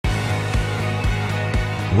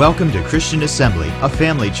Welcome to Christian Assembly, a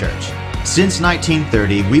family church. Since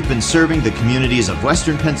 1930, we've been serving the communities of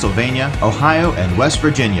Western Pennsylvania, Ohio, and West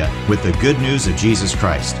Virginia with the good news of Jesus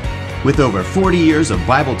Christ. With over 40 years of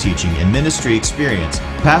Bible teaching and ministry experience,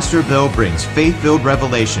 Pastor Bill brings faith-filled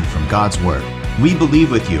revelation from God's Word. We believe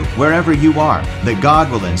with you, wherever you are, that God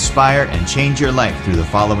will inspire and change your life through the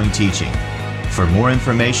following teaching. For more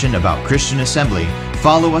information about Christian Assembly,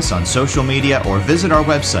 follow us on social media or visit our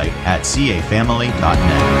website at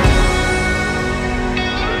cafamily.net.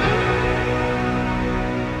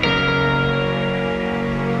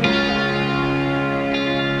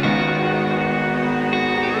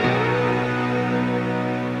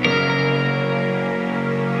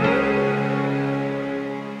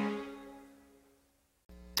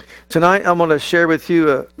 Tonight, I want to share with you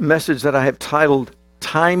a message that I have titled,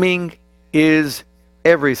 Timing is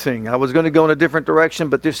Everything. I was going to go in a different direction,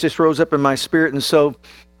 but this just rose up in my spirit, and so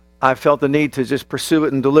I felt the need to just pursue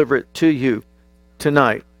it and deliver it to you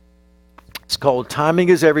tonight. It's called Timing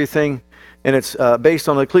is Everything, and it's based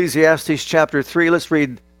on Ecclesiastes chapter 3. Let's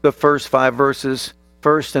read the first 5 verses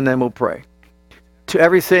first, and then we'll pray. To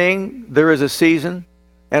everything there is a season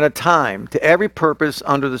and a time, to every purpose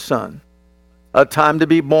under the sun. A time to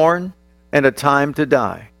be born and a time to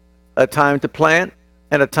die. A time to plant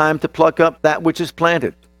and a time to pluck up that which is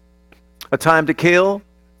planted. A time to kill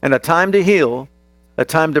and a time to heal. A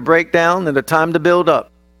time to break down and a time to build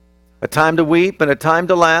up. A time to weep and a time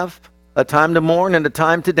to laugh. A time to mourn and a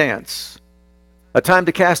time to dance. A time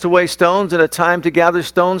to cast away stones and a time to gather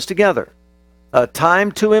stones together. A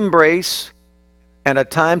time to embrace and a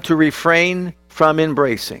time to refrain from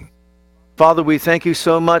embracing. Father, we thank you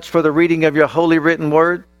so much for the reading of your holy written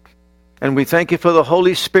word, and we thank you for the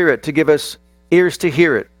Holy Spirit to give us ears to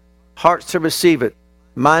hear it, hearts to receive it,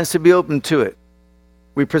 minds to be open to it.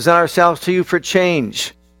 We present ourselves to you for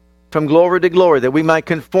change, from glory to glory, that we might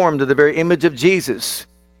conform to the very image of Jesus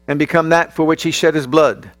and become that for which he shed his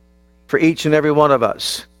blood for each and every one of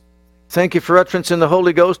us. Thank you for utterance in the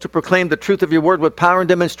Holy Ghost to proclaim the truth of your word with power and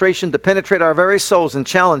demonstration, to penetrate our very souls and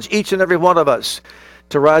challenge each and every one of us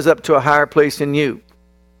to rise up to a higher place in you.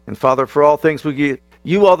 And Father, for all things we give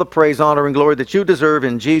you all the praise, honor, and glory that you deserve.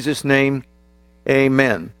 In Jesus' name,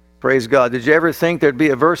 amen. Praise God. Did you ever think there'd be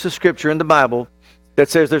a verse of Scripture in the Bible that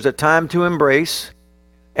says there's a time to embrace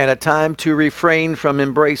and a time to refrain from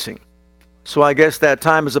embracing? So I guess that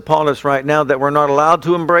time is upon us right now that we're not allowed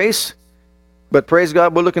to embrace. But praise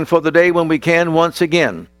God, we're looking for the day when we can once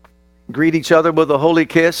again greet each other with a holy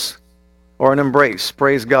kiss or an embrace.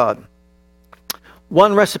 Praise God.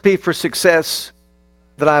 One recipe for success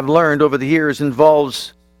that I've learned over the years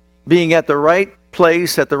involves being at the right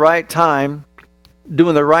place at the right time,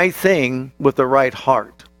 doing the right thing with the right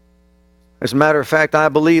heart. As a matter of fact, I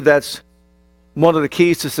believe that's one of the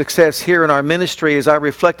keys to success here in our ministry as I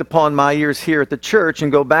reflect upon my years here at the church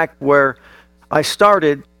and go back where I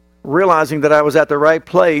started, realizing that I was at the right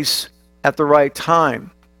place at the right time.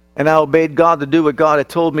 And I obeyed God to do what God had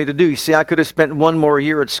told me to do. You see, I could have spent one more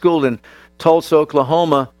year at school in Tulsa,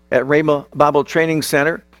 Oklahoma at Rhema Bible Training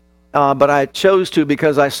Center, but I chose to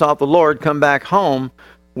because I sought the Lord, come back home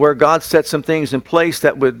where God set some things in place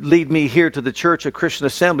that would lead me here to the Church of Christian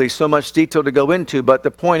Assembly. So much detail to go into, but the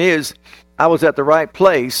point is I was at the right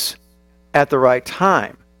place at the right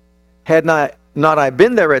time. Had not I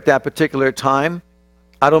been there at that particular time,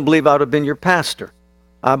 I don't believe I would have been your pastor.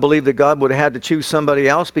 I believe that God would have had to choose somebody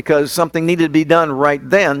else because something needed to be done right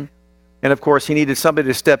then. And of course, he needed somebody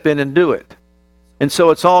to step in and do it. And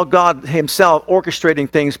so it's all God himself orchestrating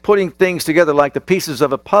things, putting things together like the pieces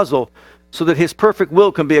of a puzzle so that his perfect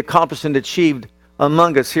will can be accomplished and achieved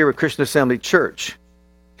among us here at Christian Assembly Church.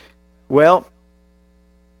 Well,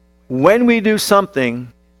 when we do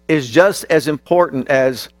something is just as important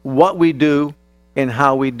as what we do and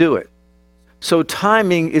how we do it. So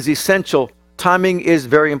timing is essential. Timing is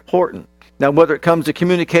very important. Now, whether it comes to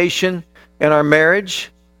communication in our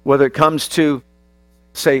marriage, whether it comes to,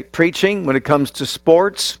 say, preaching, when it comes to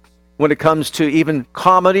sports, when it comes to even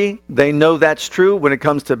comedy, they know that's true. When it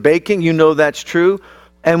comes to baking, you know that's true.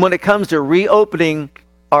 And when it comes to reopening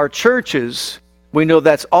our churches, we know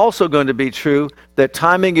that's also going to be true, that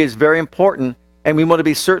timing is very important, and we want to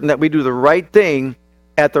be certain that we do the right thing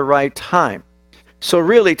at the right time. So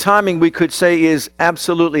really, timing, we could say, is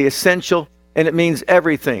absolutely essential, and it means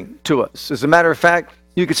everything to us. As a matter of fact,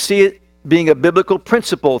 you could see it being a biblical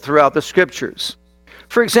principle throughout the Scriptures.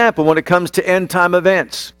 For example, when it comes to end-time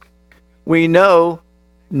events, we know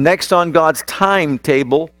next on God's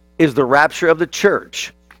timetable is the rapture of the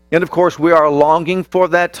church. And of course, we are longing for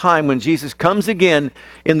that time when Jesus comes again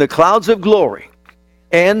in the clouds of glory.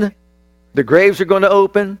 And the graves are going to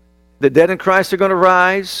open, The dead in Christ are going to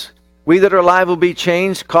rise. We that are alive will be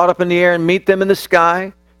changed, caught up in the air, and meet them in the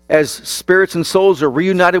sky as spirits and souls are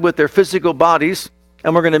reunited with their physical bodies.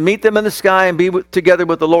 And we're going to meet them in the sky and be together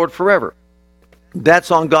with the Lord forever. That's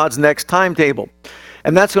on God's next timetable.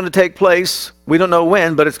 And that's going to take place, we don't know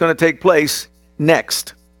when, but it's going to take place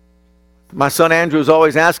next. My son Andrew is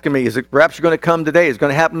always asking me, is the rapture going to come today? Is it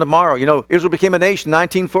going to happen tomorrow? You know, Israel became a nation,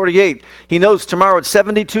 1948. He knows tomorrow it's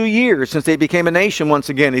 72 years since they became a nation once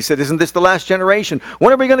again. He said, isn't this the last generation?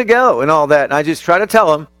 When are we going to go? And all that. And I just try to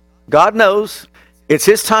tell him, God knows. It's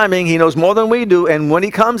His timing. He knows more than we do. And when He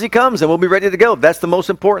comes, and we'll be ready to go. That's the most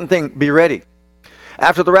important thing. Be ready.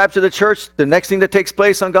 After the rapture of the church, the next thing that takes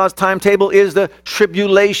place on God's timetable is the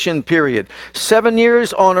tribulation period. 7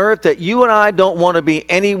 years on earth that you and I don't want to be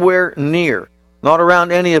anywhere near. Not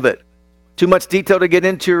around any of it. Too much detail to get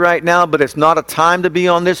into right now, but it's not a time to be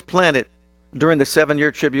on this planet during the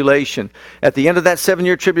 7-year tribulation. At the end of that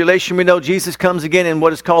 7-year tribulation, we know Jesus comes again in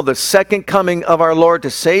what is called the second coming of our Lord to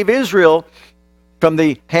save Israel from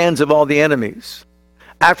the hands of all the enemies.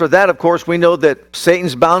 After that, of course, we know that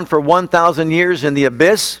Satan's bound for 1,000 years in the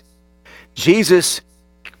abyss. Jesus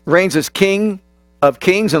reigns as King of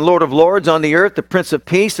kings and Lord of lords on the earth, the Prince of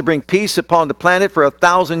Peace, to bring peace upon the planet for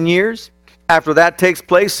 1,000 years. After that takes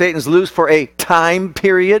place, Satan's loose for a time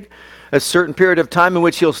period, a certain period of time in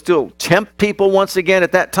which he'll still tempt people once again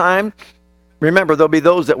at that time. Remember, there'll be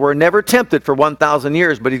those that were never tempted for 1,000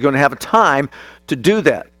 years, but he's going to have a time to do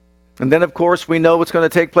that. And then, of course, we know what's going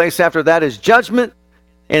to take place after that is judgment.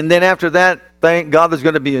 And then after that, thank God, there's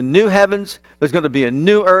going to be a new heavens, there's going to be a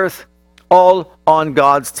new earth, all on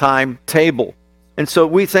God's timetable. And so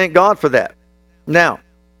we thank God for that. Now,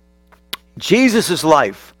 Jesus'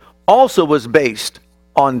 life also was based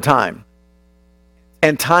on time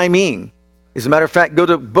and timing. As a matter of fact, go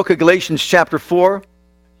to book of Galatians chapter 4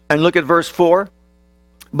 and look at verse 4.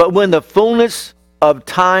 But when the fullness of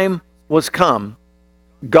time was come,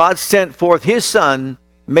 God sent forth His Son,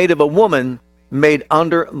 made of a woman, made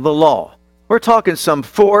under the law. We're talking some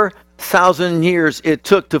 4,000 years it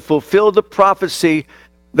took to fulfill the prophecy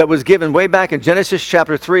that was given way back in Genesis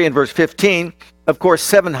chapter 3 and verse 15. Of course,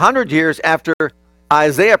 700 years after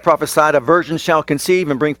Isaiah prophesied, a virgin shall conceive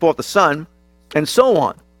and bring forth a son, and so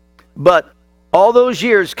on. But all those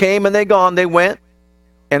years came and they went,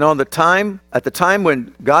 and at the time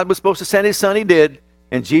when God was supposed to send His Son, He did,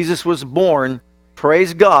 and Jesus was born,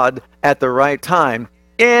 praise God, at the right time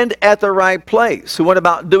and at the right place. Who went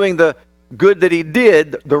about doing the good that He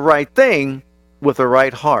did, the right thing, with the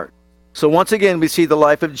right heart. So once again, we see the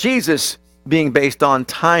life of Jesus being based on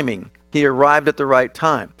timing. He arrived at the right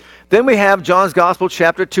time. Then we have John's Gospel,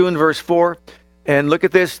 chapter 2 and verse 4. And look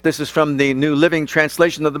at this. This is from the New Living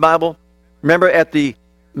Translation of the Bible. Remember at the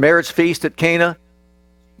marriage feast at Cana,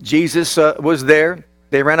 Jesus was there.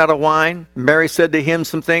 They ran out of wine. Mary said to Him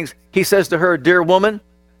some things. He says to her, dear woman,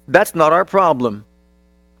 that's not our problem,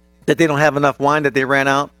 that they don't have enough wine, that they ran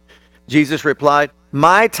out. Jesus replied,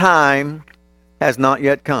 my time has not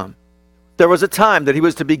yet come. There was a time that He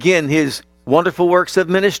was to begin His wonderful works of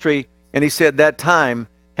ministry, and He said that time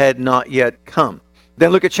had not yet come.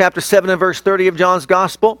 Then look at chapter 7 and verse 30 of John's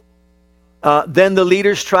Gospel. Then the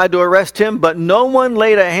leaders tried to arrest Him, but no one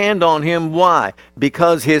laid a hand on Him. Why?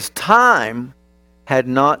 Because His time had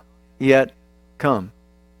not yet come.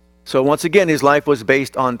 So once again, His life was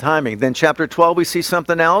based on timing. Then chapter 12, we see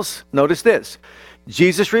something else. Notice this.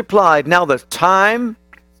 Jesus replied, now the time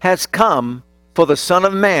has come for the Son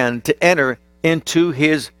of Man to enter into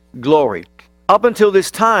His glory. Up until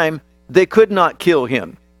this time, they could not kill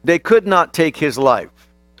Him. They could not take His life.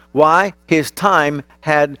 Why? His time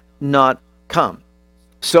had not come.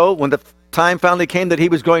 So when the time finally came that He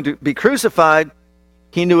was going to be crucified,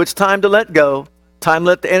 He knew it's time to let go, time to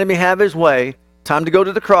let the enemy have his way, time to go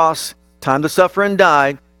to the cross, time to suffer and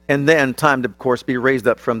die, and then time to, of course, be raised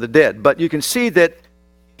up from the dead. But you can see that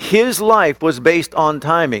His life was based on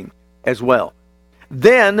timing as well.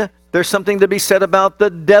 Then there's something to be said about the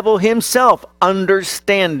devil himself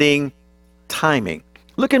understanding timing.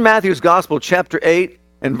 Look in Matthew's Gospel, chapter 8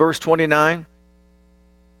 and verse 29.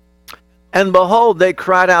 And behold, they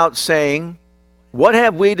cried out, saying, what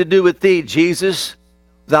have we to do with Thee, Jesus,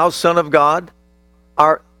 Thou Son of God?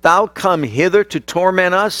 Art Thou come hither to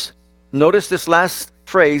torment us? Notice this last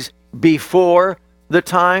phrase, before the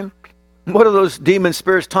time. What are those demon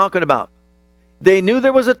spirits talking about? They knew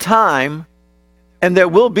there was a time, and there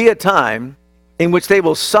will be a time, in which they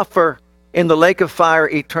will suffer in the lake of fire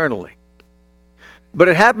eternally. But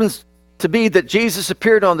it happens to be that Jesus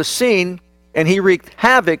appeared on the scene, and He wreaked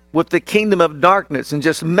havoc with the kingdom of darkness and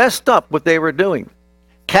just messed up what they were doing.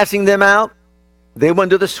 Casting them out, they went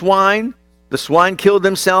to the swine, The swine killed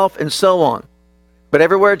themselves, and so on. But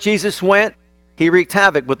everywhere Jesus went, he wreaked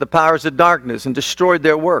havoc with the powers of darkness and destroyed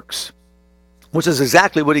their works, which is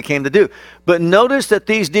exactly what he came to do. But notice that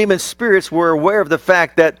these demon spirits were aware of the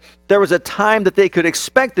fact that there was a time that they could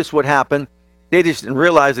expect this would happen. They just didn't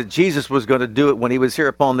realize that Jesus was going to do it when he was here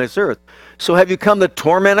upon this earth. So have you come to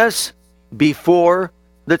torment us before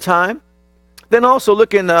the time? Then also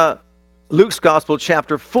look in Luke's Gospel,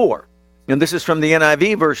 chapter 4. And this is from the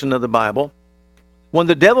NIV version of the Bible. When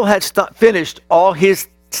the devil had finished all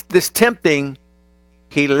this tempting,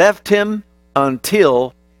 he left him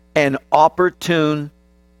until an opportune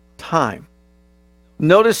time.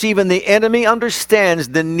 Notice even the enemy understands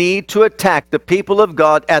the need to attack the people of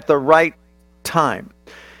God at the right time.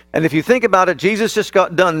 And if you think about it, Jesus just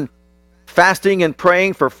got done fasting and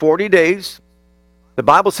praying for 40 days. The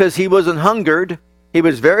Bible says he wasn't hungered. He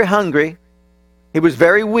was very hungry. He was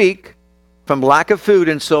very weak from lack of food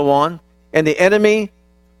and so on. And the enemy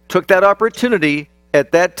took that opportunity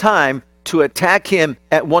at that time to attack him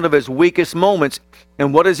at one of his weakest moments.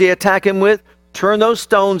 And what does he attack him with? Turn those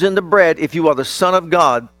stones into bread if you are the Son of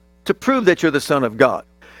God, to prove that you're the Son of God.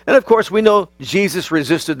 And of course, we know Jesus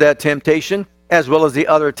resisted that temptation as well as the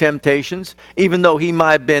other temptations, even though he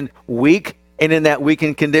might have been weak and in that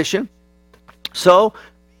weakened condition. So,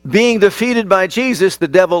 being defeated by Jesus, the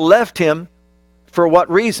devil left him for what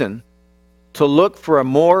reason? To look for a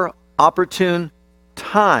more opportune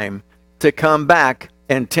time to come back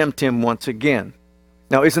and tempt him once again.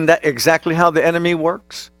 Now, isn't that exactly how the enemy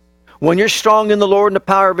works? When you're strong in the Lord and the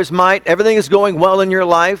power of his might, everything is going well in your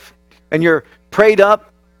life, and you're prayed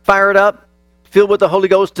up, fired up, filled with the Holy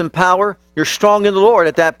Ghost and power, you're strong in the Lord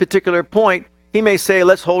at that particular point, he may say,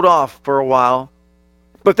 let's hold off for a while.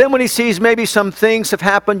 But then when he sees maybe some things have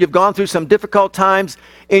happened, you've gone through some difficult times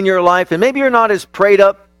in your life, and maybe you're not as prayed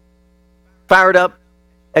up, fired up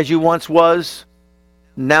as you once was,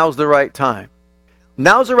 now's the right time.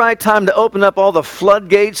 Now's the right time to open up all the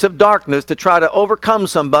floodgates of darkness to try to overcome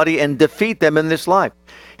somebody and defeat them in this life.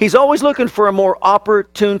 He's always looking for a more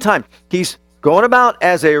opportune time. He's going about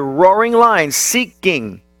as a roaring lion,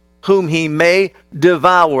 seeking whom he may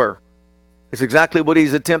devour. It's exactly what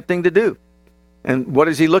he's attempting to do. And what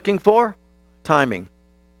is he looking for? Timing.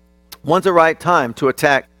 When's the right time to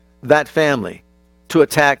attack that family, to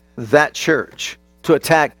attack that church, to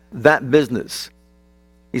attack that business?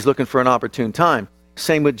 He's looking for an opportune time.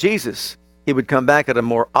 Same with Jesus. He would come back at a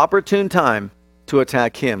more opportune time to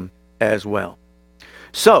attack him as well.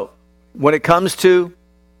 So, when it comes to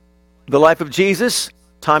the life of Jesus,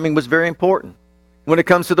 timing was very important. When it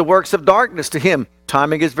comes to the works of darkness to him,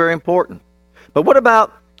 timing is very important. But what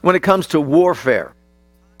about when it comes to warfare?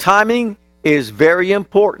 Timing is very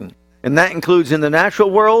important, and that includes in the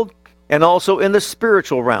natural world and also in the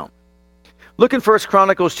spiritual realm. Look in 1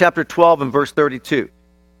 Chronicles chapter 12 and verse 32.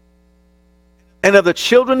 And of the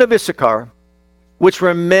children of Issachar, which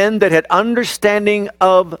were men that had understanding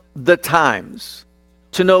of the times,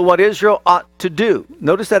 to know what Israel ought to do.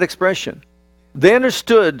 Notice that expression. They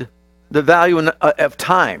understood the value of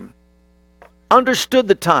time, understood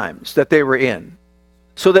the times that they were in,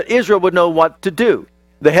 so that Israel would know what to do.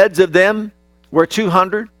 The heads of them were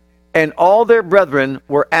 200, and all their brethren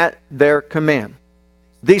were at their command.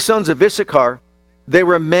 These sons of Issachar, they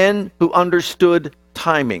were men who understood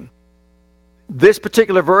timing. This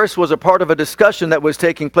particular verse was a part of a discussion that was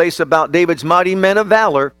taking place about David's mighty men of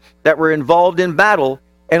valor that were involved in battle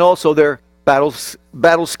and also their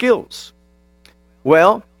battle skills.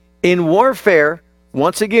 Well, in warfare,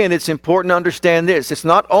 once again, it's important to understand this. It's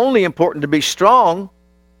not only important to be strong,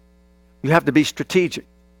 you have to be strategic.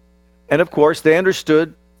 And of course, they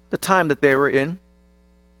understood the time that they were in,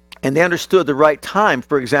 and they understood the right time,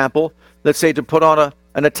 for example, let's say to put on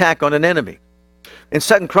an attack on an enemy. In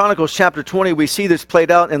 2 Chronicles chapter 20, we see this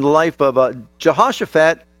played out in the life of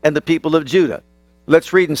Jehoshaphat and the people of Judah.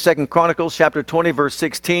 Let's read in 2 Chronicles chapter 20, verse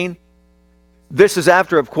 16. This is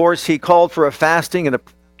after, of course, he called for a fasting and a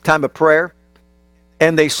time of prayer.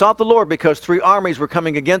 And they sought the Lord because 3 armies were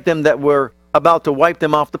coming against them that were about to wipe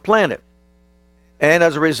them off the planet. And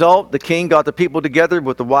as a result, the king got the people together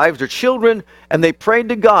with the wives, their children, and they prayed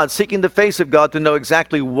to God, seeking the face of God to know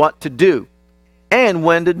exactly what to do and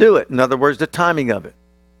when to do it. In other words, the timing of it.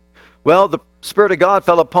 Well, the Spirit of God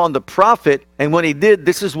fell upon the prophet, and when he did,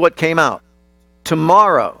 this is what came out.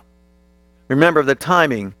 Tomorrow. Remember, the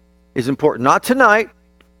timing is important. Not tonight,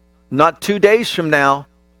 not 2 days from now,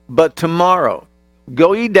 but tomorrow.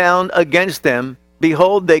 Go ye down against them.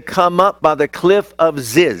 Behold, they come up by the cliff of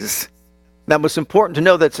Ziz. Now, it's important to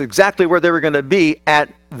know that's exactly where they were going to be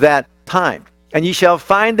at that time. And ye shall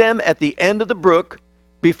find them at the end of the brook,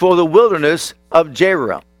 before the wilderness of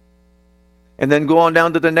Jeruel. And then go on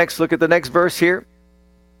down to the next, look at the next verse here.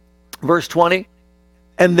 Verse 20.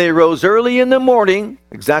 And they rose early in the morning,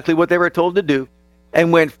 exactly what they were told to do,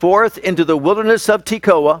 and went forth into the wilderness of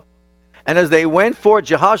Tekoa. And as they went forth,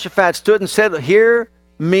 Jehoshaphat stood and said, Hear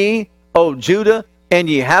me, O Judah, and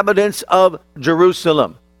ye inhabitants of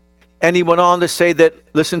Jerusalem. And he went on to say that,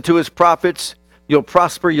 listen to his prophets, you'll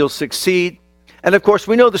prosper, you'll succeed. And of course,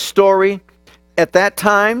 we know the story. At that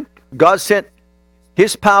time, God sent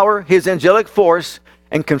his power, his angelic force,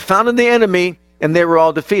 and confounded the enemy, and they were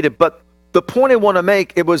all defeated. But the point I want to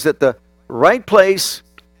make, it was at the right place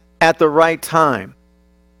at the right time.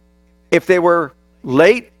 If they were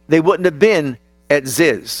late, they wouldn't have been at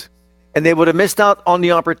Ziz. And they would have missed out on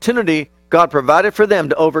the opportunity God provided for them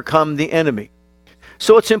to overcome the enemy.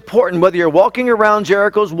 So it's important whether you're walking around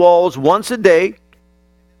Jericho's walls once a day,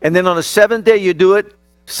 and then on the seventh day you do it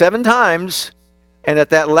 7 times, and at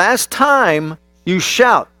that last time you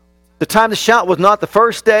shout. The time to shout was not the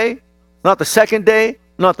first day, not the second day,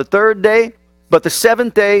 not the third day, but the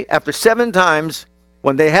 7th day. After 7 times,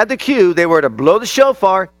 when they had the cue, they were to blow the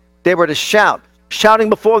shofar, they were to shout. Shouting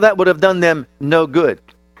before that would have done them no good.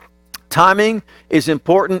 Timing is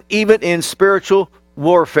important even in spiritual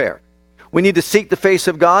warfare. We need to seek the face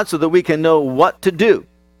of God so that we can know what to do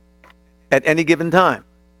at any given time.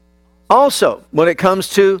 Also, when it comes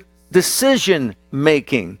to decision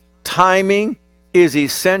making, timing is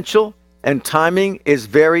essential and timing is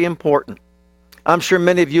very important. I'm sure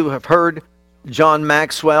many of you have heard John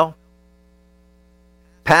Maxwell,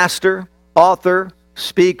 pastor, author,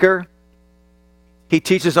 speaker. He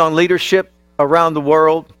teaches on leadership around the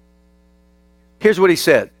world. Here's what he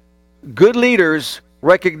said. Good leaders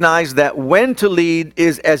recognize that when to lead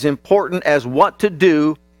is as important as what to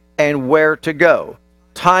do and where to go.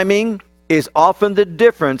 Timing is often the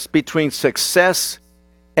difference between success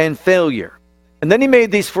and failure. And then he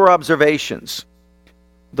made these 4 observations.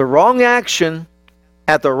 The wrong action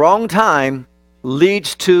at the wrong time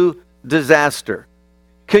leads to disaster.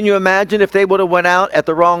 Can you imagine if they would have went out at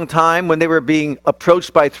the wrong time when they were being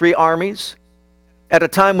approached by 3 armies? At a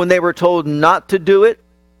time when they were told not to do it,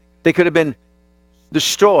 they could have been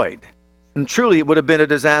destroyed. And truly it would have been a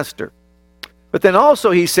disaster. But then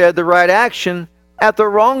also he said the right action at the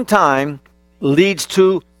wrong time leads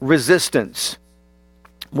to resistance.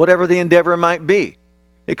 Whatever the endeavor might be.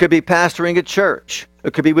 It could be pastoring a church.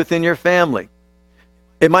 It could be within your family.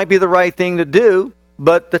 It might be the right thing to do,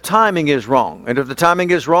 but the timing is wrong. And if the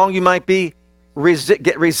timing is wrong, you might get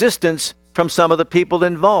resistance from some of the people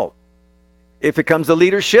involved. If it comes to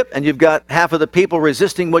leadership and you've got half of the people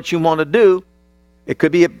resisting what you want to do, it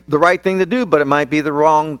could be the right thing to do, but it might be the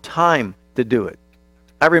wrong time to do it.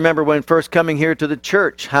 I remember when first coming here to the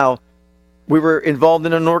church, how we were involved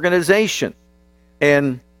in an organization.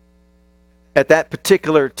 And at that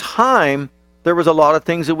particular time, there was a lot of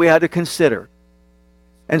things that we had to consider.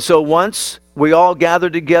 And so once we all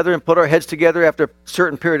gathered together and put our heads together after a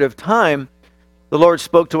certain period of time, the Lord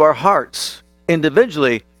spoke to our hearts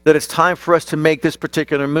individually that it's time for us to make this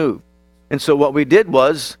particular move. And so what we did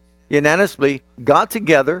was unanimously got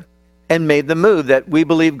together and made the move that we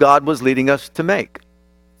believe God was leading us to make.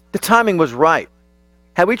 The timing was right.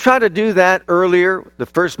 Had we tried to do that earlier,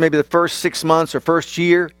 maybe the first 6 months or first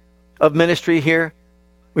year of ministry here,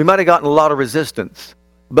 we might have gotten a lot of resistance.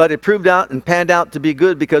 But it proved out and panned out to be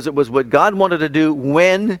good because it was what God wanted to do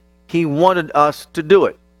when He wanted us to do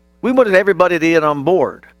it. We wanted everybody to get on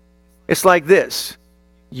board. It's like this.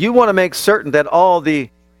 You want to make certain that all the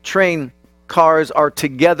train cars are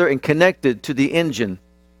together and connected to the engine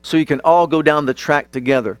so you can all go down the track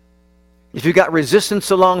together. If you got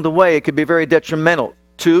resistance along the way, it could be very detrimental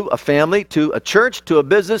to a family, to a church, to a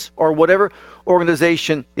business, or whatever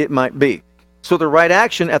organization it might be. So the right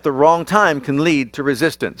action at the wrong time can lead to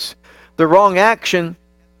resistance. The wrong action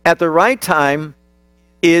at the right time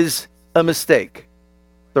is a mistake.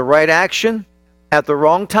 The right action at the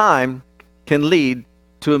wrong time can lead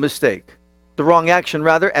to a mistake. The wrong action,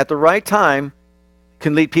 rather, at the right time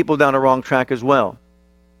can lead people down a wrong track as well.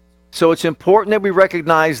 So it's important that we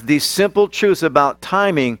recognize these simple truths about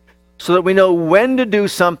timing so that we know when to do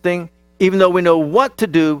something, even though we know what to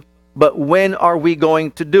do, but when are we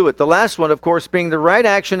going to do it? The last one, of course, being the right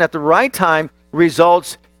action at the right time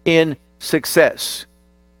results in success.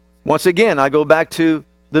 Once again, I go back to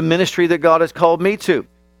the ministry that God has called me to.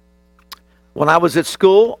 When I was at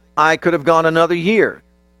school, I could have gone another year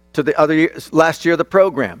to the other year, last year of the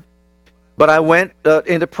program. But I went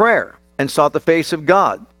into prayer and sought the face of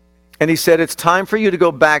God. And He said, it's time for you to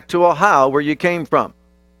go back to Ohio where you came from.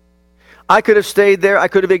 I could have stayed there. I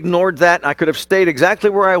could have ignored that. I could have stayed exactly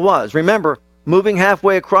where I was. Remember, moving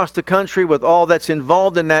halfway across the country with all that's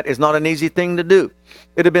involved in that is not an easy thing to do.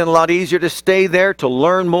 It'd have been a lot easier to stay there, to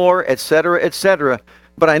learn more, etc., etc.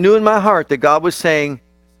 But I knew in my heart that God was saying,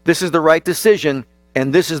 this is the right decision,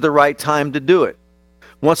 and this is the right time to do it.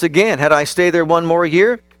 Once again, had I stayed there one more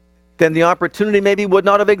year, then the opportunity maybe would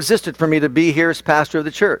not have existed for me to be here as pastor of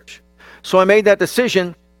the church. So I made that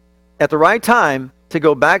decision at the right time to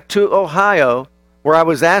go back to Ohio, where I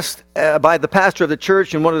was asked by the pastor of the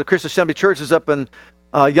church in one of the Christian Assembly churches up in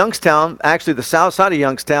Youngstown, actually the south side of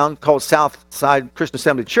Youngstown, called Southside Christian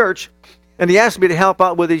Assembly Church, and he asked me to help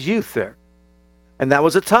out with his youth there. And that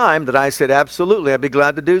was a time that I said, absolutely, I'd be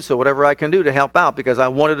glad to do so, whatever I can do to help out, because I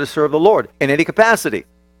wanted to serve the Lord in any capacity.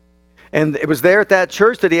 And it was there at that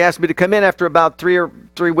church that he asked me to come in after about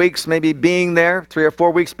 3 weeks maybe being there, 3 or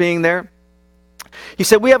 4 weeks being there. He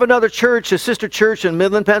said, we have another church, a sister church in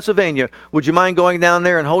Midland, Pennsylvania. Would you mind going down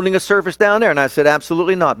there and holding a service down there? And I said,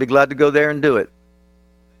 absolutely not. Be glad to go there and do it.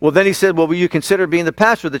 Well, then he said, well, will you consider being the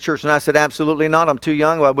pastor of the church? And I said, absolutely not. I'm too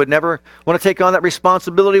young. I would never want to take on that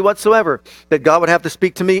responsibility whatsoever, that God would have to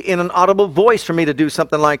speak to me in an audible voice for me to do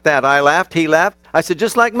something like that. I laughed. He laughed. I said,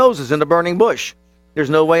 just like Moses in the burning bush. There's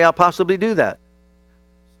no way I'll possibly do that.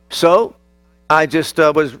 So I just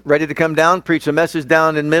was ready to come down, preach a message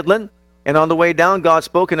down in Midland. And on the way down, God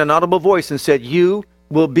spoke in an audible voice and said, you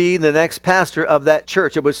will be the next pastor of that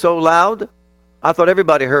church. It was so loud, I thought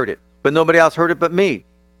everybody heard it, but nobody else heard it but me.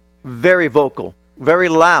 Very vocal, very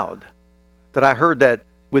loud, that I heard that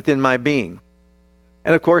within my being.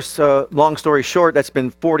 And of course, long story short, that's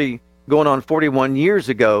been going on 41 years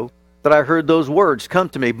ago that I heard those words come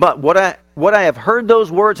to me. But what I have heard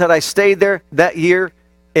those words had I stayed there that year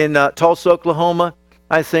in Tulsa, Oklahoma,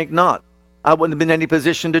 I think not. I wouldn't have been in any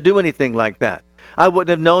position to do anything like that. I wouldn't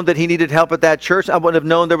have known that he needed help at that church. I wouldn't have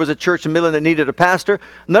known there was a church in Midland that needed a pastor.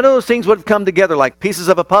 None of those things would have come together like pieces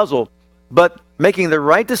of a puzzle. But making the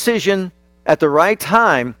right decision at the right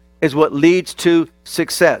time is what leads to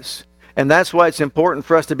success. And that's why it's important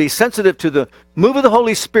for us to be sensitive to the move of the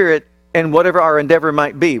Holy Spirit and whatever our endeavor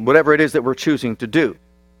might be, whatever it is that we're choosing to do.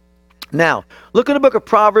 Now, look at the book of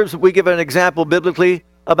Proverbs. We give an example biblically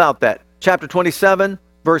about that. Chapter 27,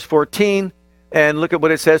 verse 14, and look at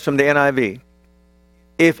what it says from the NIV.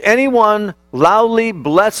 If anyone loudly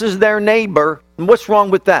blesses their neighbor, what's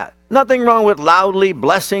wrong with that? Nothing wrong with loudly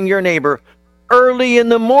blessing your neighbor. Early in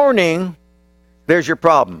the morning, there's your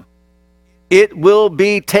problem. It will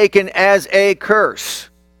be taken as a curse.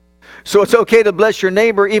 So it's okay to bless your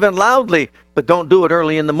neighbor even loudly, but don't do it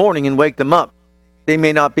early in the morning and wake them up. They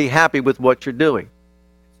may not be happy with what you're doing.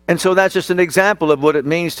 And so that's just an example of what it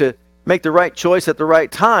means to make the right choice at the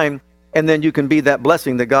right time, and then you can be that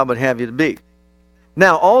blessing that God would have you to be.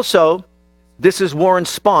 Now also, this is Warren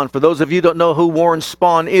Spahn. For those of you who don't know who Warren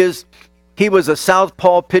Spahn is, he was a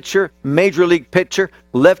southpaw pitcher, major league pitcher,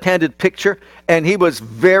 left-handed pitcher, and he was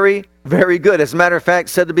very, very good. As a matter of fact,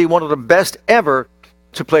 said to be one of the best ever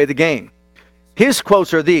to play the game. His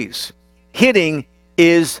quotes are these: hitting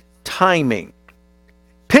is timing.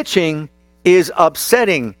 Pitching is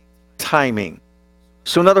upsetting timing.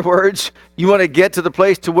 So in other words, you want to get to the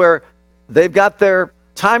place to where they've got their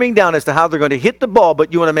timing down as to how they're going to hit the ball,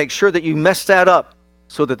 but you want to make sure that you mess that up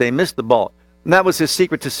so that they miss the ball. And that was his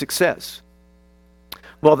secret to success.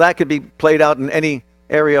 Well, that could be played out in any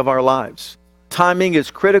area of our lives. Timing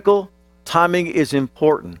is critical. Timing is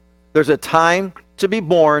important. There's a time to be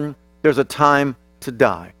born. There's a time to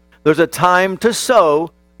die. There's a time to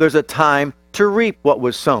sow. There's a time to reap what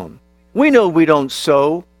was sown. We know we don't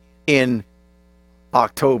sow in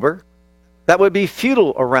October. That would be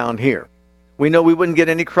futile around here. We know we wouldn't get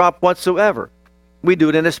any crop whatsoever. We do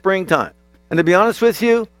it in the springtime. And to be honest with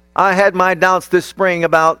you, I had my doubts this spring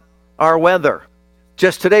about our weather.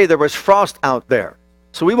 Just today there was frost out there.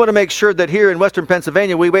 So we want to make sure that here in western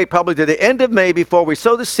Pennsylvania we wait probably to the end of May before we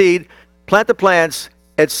sow the seed, plant the plants,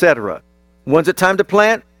 etc. When's it time to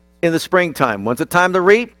plant? In the springtime. When's it time to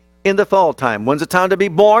reap? In the fall time. When's the time to be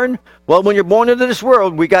born? Well, when you're born into this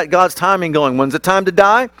world, we got God's timing going. When's the time to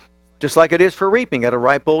die? Just like it is for reaping at a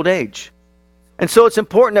ripe old age. And so it's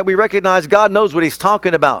important that we recognize God knows what he's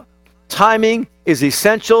talking about. Timing is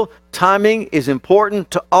essential. Timing is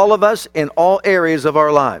important to all of us in all areas of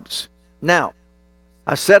our lives. Now,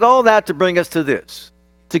 I said all that to bring us to this,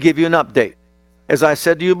 to give you an update. As I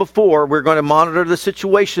said to you before, we're going to monitor the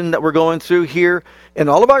situation that we're going through here in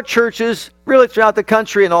all of our churches, really throughout the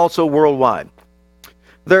country and also worldwide.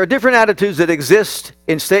 There are different attitudes that exist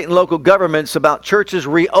in state and local governments about churches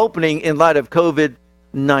reopening in light of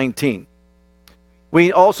COVID-19.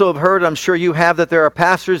 We also have heard, I'm sure you have, that there are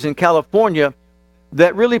pastors in California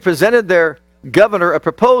that really presented their governor a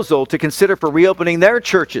proposal to consider for reopening their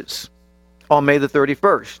churches on May the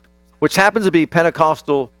 31st, which happens to be Pentecost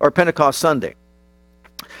Sunday.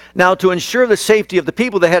 Now, to ensure the safety of the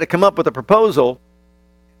people, they had to come up with a proposal,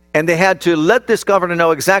 and they had to let this governor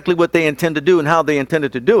know exactly what they intend to do and how they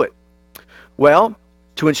intended to do it. Well,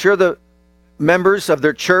 to ensure the members of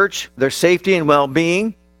their church, their safety and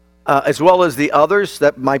well-being, as well as the others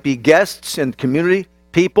that might be guests and community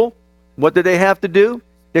people, what did they have to do?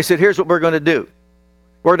 They said, here's what we're going to do.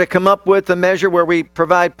 We're to come up with a measure where we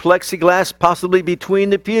provide plexiglass possibly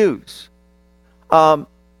between the pews,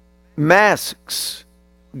 masks,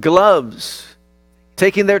 gloves,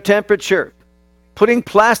 taking their temperature, putting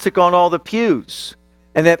plastic on all the pews.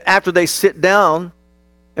 And then after they sit down,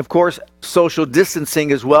 of course, social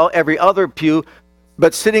distancing as well, every other pew,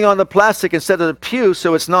 but sitting on the plastic instead of the pew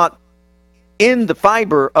so it's not in the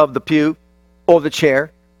fiber of the pew or the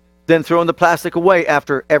chair, then throwing the plastic away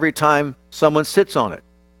after every time someone sits on it.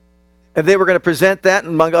 And they were going to present that,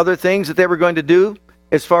 among other things that they were going to do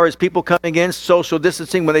as far as people coming in, social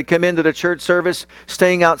distancing when they come into the church service,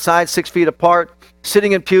 staying outside 6 feet apart,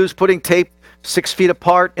 sitting in pews, putting tape 6 feet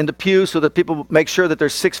apart in the pews so that people make sure that they're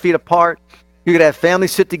 6 feet apart. You could have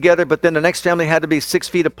families sit together, but then the next family had to be 6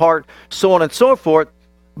 feet apart, so on and so forth.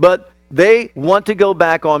 But they want to go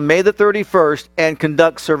back on May the 31st and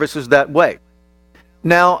conduct services that way.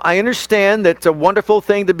 Now, I understand that it's a wonderful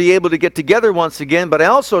thing to be able to get together once again, but I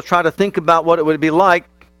also try to think about what it would be like.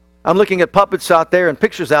 I'm looking at puppets out there and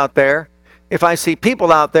pictures out there. If I see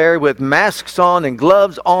people out there with masks on and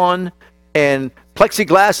gloves on and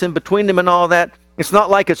plexiglass in between them and all that, it's not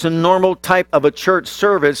like it's a normal type of a church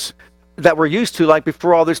service that we're used to like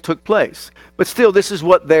before all this took place. But still, this is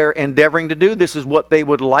what they're endeavoring to do. This is what they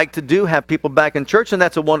would like to do, have people back in church, and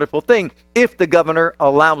that's a wonderful thing if the governor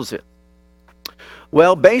allows it.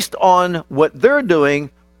 Well, based on what they're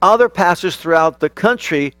doing, other pastors throughout the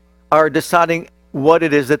country are deciding what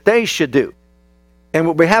it is that they should do. And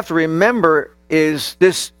what we have to remember is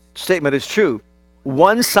this statement is true.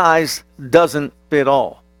 One size doesn't fit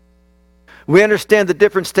all. We understand that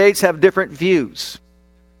different states have different views.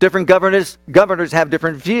 Different governors have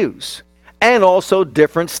different views. And also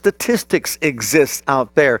different statistics exist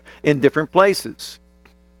out there in different places.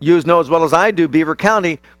 You know as well as I do, Beaver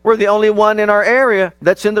County, we're the only one in our area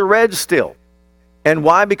that's in the red still. And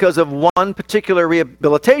why? Because of one particular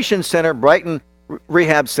rehabilitation center, Brighton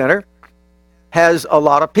Rehab Center, has a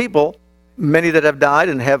lot of people, many that have died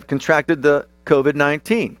and have contracted the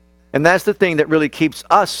COVID-19. And that's the thing that really keeps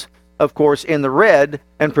us, of course, in the red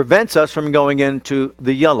and prevents us from going into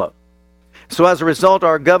the yellow. So as a result,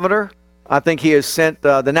 our governor, I think he has sent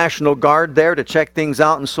the National Guard there to check things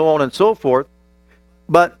out and so on and so forth.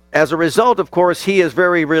 But as a result, of course, he is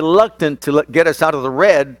very reluctant to get us out of the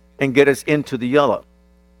red and get us into the yellow.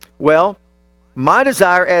 Well, my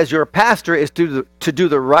desire as your pastor is to do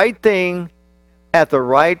the right thing at the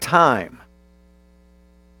right time,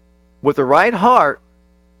 with the right heart.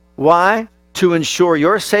 Why? To ensure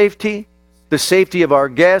your safety, the safety of our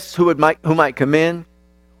guests who might come in,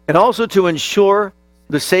 and also to ensure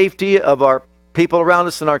the safety of our people around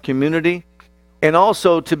us in our community, and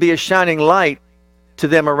also to be a shining light to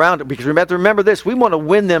them around it. Because we have to remember this, we want to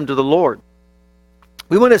win them to the Lord.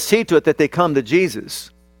 We want to see to it that they come to Jesus.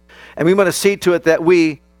 And we want to see to it that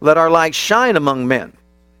we let our light shine among men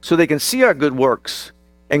so they can see our good works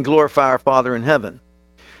and glorify our Father in heaven.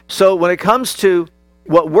 So when it comes to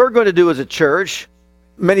what we're going to do as a church,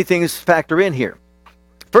 many things factor in here.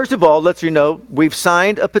 First of all, let you know, we've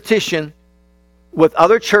signed a petition with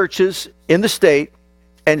other churches in the state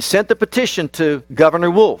and sent the petition to Governor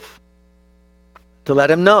Wolf to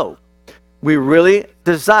let him know we really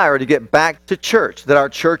desire to get back to church, that our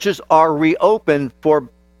churches are reopened for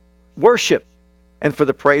worship and for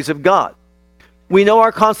the praise of God. We know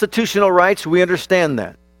our constitutional rights, we understand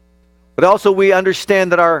that. But also we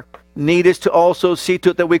understand that our need is to also see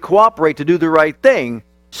to it that we cooperate to do the right thing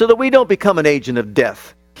so that we don't become an agent of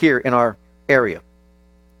death here in our area.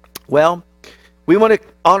 Well, we want to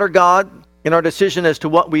honor God in our decision as to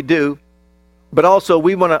what we do, but also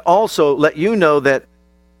we want to also let you know that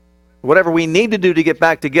whatever we need to do to get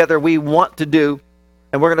back together, we want to do.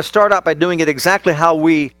 And we're going to start out by doing it exactly how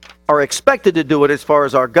we are expected to do it as far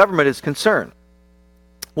as our government is concerned.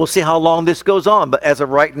 We'll see how long this goes on, but as of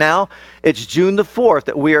right now, it's June the 4th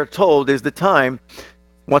that we are told is the time.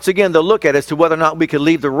 Once again, they'll look at as to whether or not we could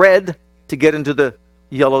leave the red to get into the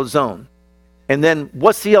yellow zone. And then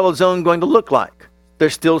what's the yellow zone going to look like?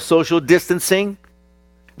 There's still social distancing.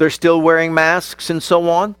 They're still wearing masks and so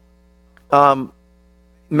on.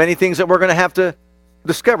 Many things that we're going to have to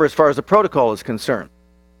discover as far as the protocol is concerned.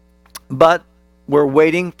 But we're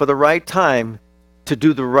waiting for the right time to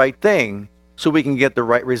do the right thing so we can get the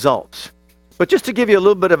right results. But just to give you a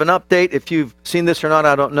little bit of an update, if you've seen this or not,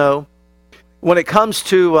 I don't know. When it comes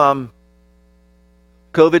to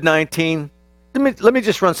COVID-19, let me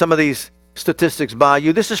just run some of these statistics by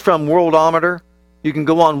you. This is from Worldometer. You can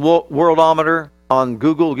go on Worldometer on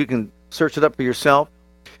Google. You can search it up for yourself.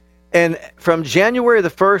 And from January the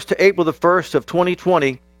 1st to April the 1st of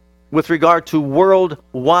 2020, with regard to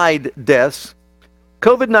worldwide deaths,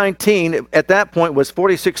 COVID-19 at that point was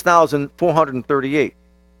 46,438.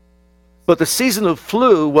 But the seasonal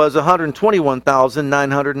flu was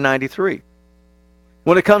 121,993.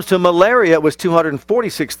 When it comes to malaria, it was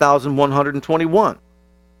 246,121.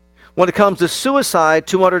 When it comes to suicide,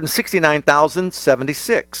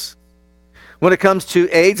 269,076. When it comes to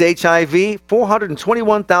AIDS, HIV,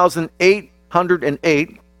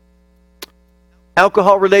 421,808.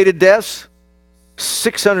 Alcohol-related deaths,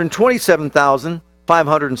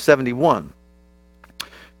 627,571.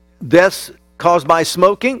 Deaths caused by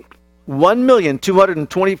smoking,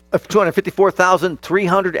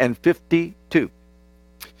 1,254,352.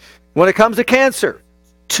 When it comes to cancer,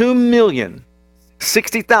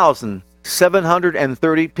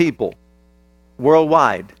 2,060,730 people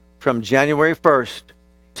worldwide from January 1st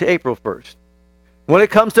to April 1st. When it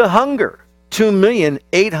comes to hunger,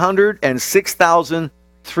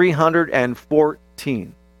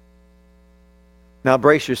 2,806,314. Now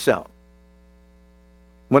brace yourself.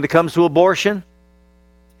 When it comes to abortion,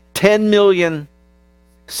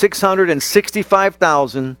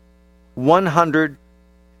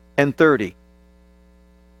 10,665,130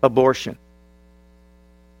 abortion.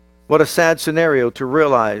 What a sad scenario to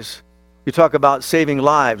realize. You talk about saving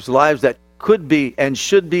lives, lives that could be and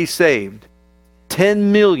should be saved.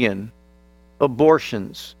 10 million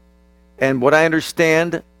abortions. And what I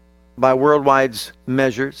understand by worldwide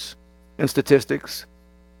measures and statistics,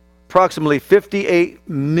 approximately 58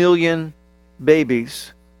 million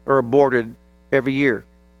babies are aborted every year.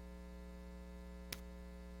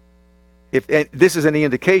 If this is any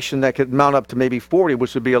indication, that could mount up to maybe 40,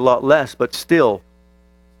 which would be a lot less, but still,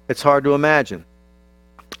 it's hard to imagine.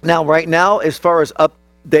 Now, right now, as far as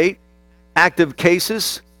update, active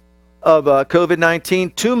cases of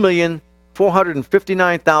COVID-19,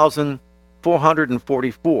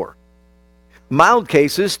 2,459,444. Mild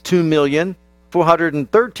cases,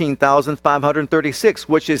 2,413,536,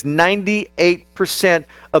 which is 98%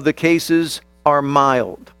 of the cases are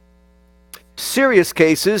mild. Serious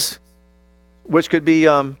cases, which could be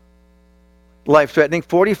life-threatening,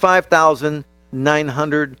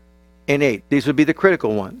 45,908. These would be the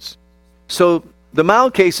critical ones. So the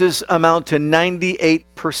mild cases amount to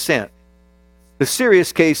 98%. The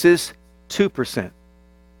serious cases, 2%.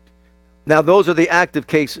 Now those are the active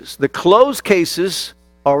cases. The closed cases,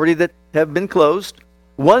 already that have been closed,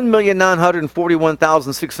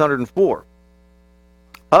 1,941,604.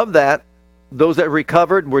 Of that, those that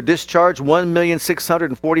recovered were discharged,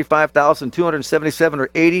 1,645,277, or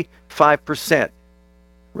 85%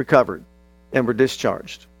 recovered and were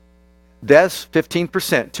discharged. Deaths,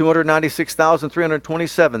 15%,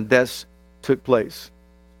 296,327 deaths took place.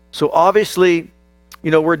 So obviously,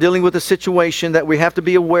 we're dealing with a situation that we have to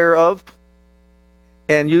be aware of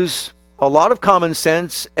and use a lot of common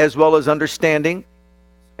sense as well as understanding.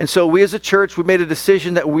 And so we as a church, we made a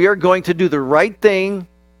decision that we are going to do the right thing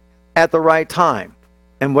at the right time.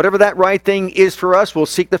 And whatever that right thing is for us, we'll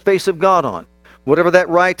seek the face of God on. Whatever that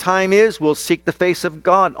right time is, we'll seek the face of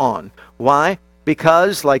God on. Why?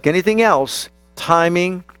 Because, like anything else,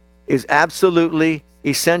 timing is absolutely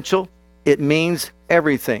essential. It means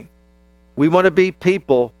everything. We want to be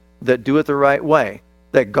people that do it the right way.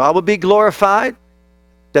 That God would be glorified,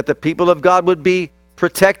 that the people of God would be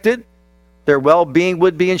protected, their well-being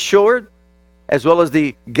would be ensured, as well as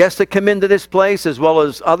the guests that come into this place, as well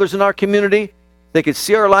as others in our community. They could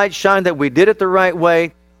see our light shine, that we did it the right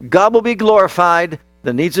way. God will be glorified.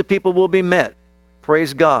 The needs of people will be met.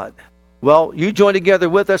 Praise God. Well, you join together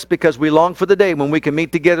with us because we long for the day when we can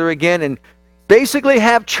meet together again and basically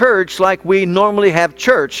have church like we normally have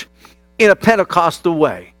church in a Pentecostal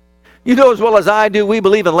way. You know as well as I do, we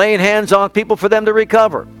believe in laying hands on people for them to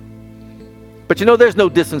recover. But there's no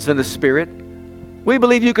distance in the Spirit. We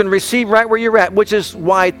believe you can receive right where you're at, which is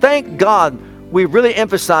why, thank God, we really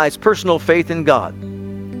emphasize personal faith in God.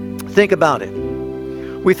 Think about it.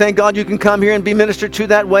 We thank God you can come here and be ministered to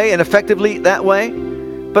that way and effectively that way.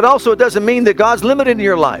 But also it doesn't mean that God's limited in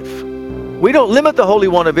your life. We don't limit the Holy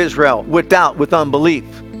One of Israel with doubt, with unbelief.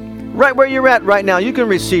 Right where you're at right now, you can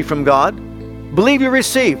receive from God. Believe you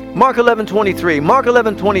receive. Mark 11:23, Mark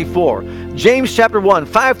 11:24, James chapter 1,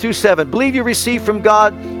 5 through 7. Believe you receive from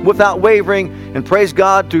God without wavering, and praise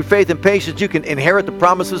God, through faith and patience you can inherit the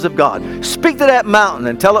promises of God. Speak to that mountain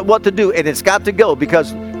and tell it what to do, and it's got to go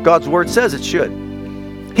because God's word says it should.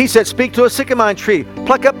 He said, speak to a sycamore tree,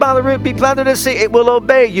 pluck up by the root, be planted in the sea. It will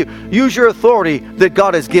obey you. Use your authority that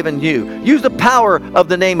God has given you. Use the power of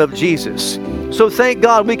the name of Jesus. So thank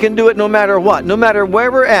God we can do it no matter what, no matter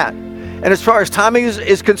where we're at. And as far as timing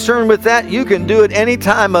is concerned with that, you can do it any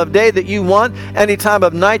time of day that you want, any time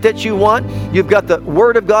of night that you want. You've got the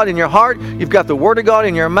Word of God in your heart. You've got the Word of God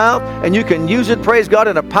in your mouth. And you can use it, praise God,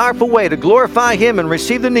 in a powerful way to glorify Him and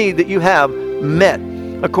receive the need that you have met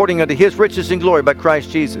according unto His riches and glory by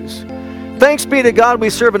Christ Jesus. Thanks be to God,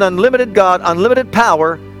 we serve an unlimited God, unlimited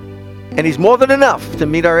power, and He's more than enough to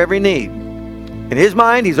meet our every need. In His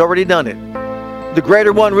mind, He's already done it. The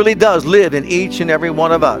greater one really does live in each and every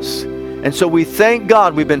one of us. And so we thank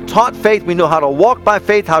God. We've been taught faith. We know how to walk by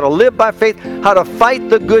faith, how to live by faith, how to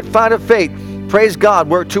fight the good fight of faith. Praise God,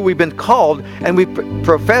 whereto we've been called, and we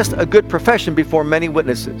professed a good profession before many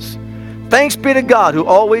witnesses. Thanks be to God who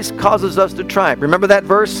always causes us to triumph. Remember that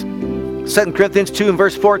verse? 2 Corinthians 2 and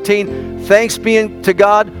verse 14. Thanks be to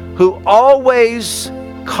God who always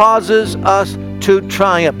causes us to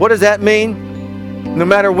triumph. What does that mean? No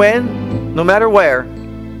matter when, no matter where,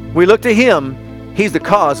 we look to Him. He's the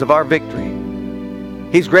cause of our victory.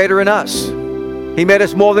 He's greater in us. He made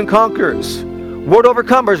us more than conquerors. We're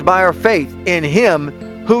overcomers by our faith in Him,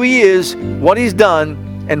 who He is, what He's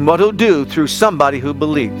done, and what He'll do through somebody who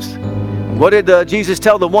believes. What did Jesus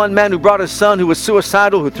tell the one man who brought his son who was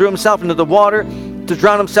suicidal, who threw himself into the water, to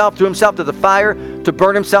drown himself, threw himself to the fire, to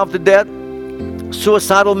burn himself to death?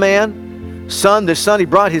 Suicidal man. This son, he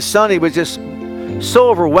brought his son. He was just so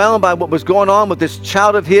overwhelmed by what was going on with this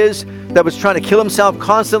child of his that was trying to kill himself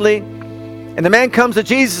constantly. And the man comes to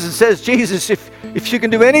Jesus and says, Jesus, if you can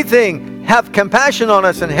do anything, have compassion on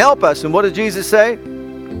us and help us. And what does Jesus say?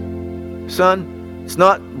 Son, it's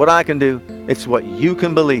not what I can do, it's what you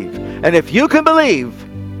can believe. And if you can believe,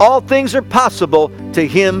 all things are possible to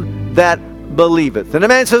him that believeth. And the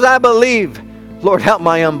man says, I believe. Lord, help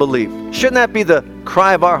my unbelief. Shouldn't that be the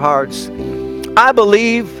cry of our hearts? I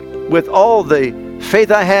believe with all the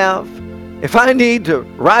faith I have. If I need to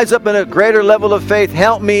rise up in a greater level of faith,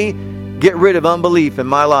 help me get rid of unbelief in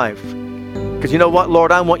my life. Because you know what,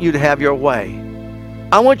 Lord, I want you to have your way.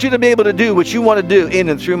 I want you to be able to do what you want to do in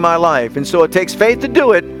and through my life. And so it takes faith to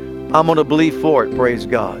do it. I'm going to believe for it, praise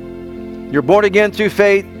God. You're born again through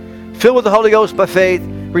faith, filled with the Holy Ghost by faith,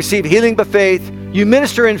 receive healing by faith, you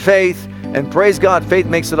minister in faith, and praise God, faith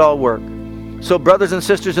makes it all work. So brothers and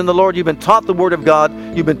sisters in the Lord, you've been taught the Word of God,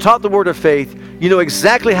 you've been taught the Word of faith, you know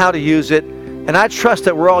exactly how to use it, and I trust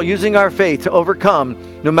that we're all using our faith to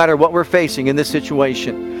overcome no matter what we're facing in this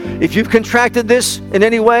situation. If you've contracted this in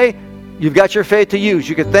any way, you've got your faith to use.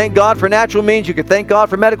 You can thank God for natural means, you can thank God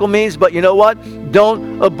for medical means, but you know what?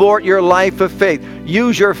 Don't abort your life of faith.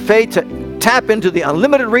 Use your faith to tap into the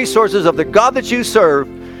unlimited resources of the God that you serve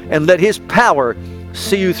and let His power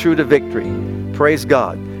see you through to victory. Praise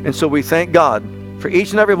God. And so we thank God for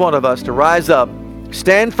each and every one of us to rise up,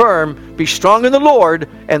 stand firm, be strong in the Lord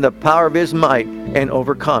and the power of His might, and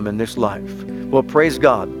overcome in this life. Well, praise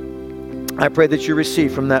God. I pray that you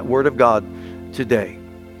receive from that Word of God today.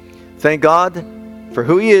 Thank God for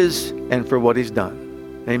who He is and for what He's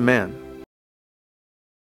done. Amen.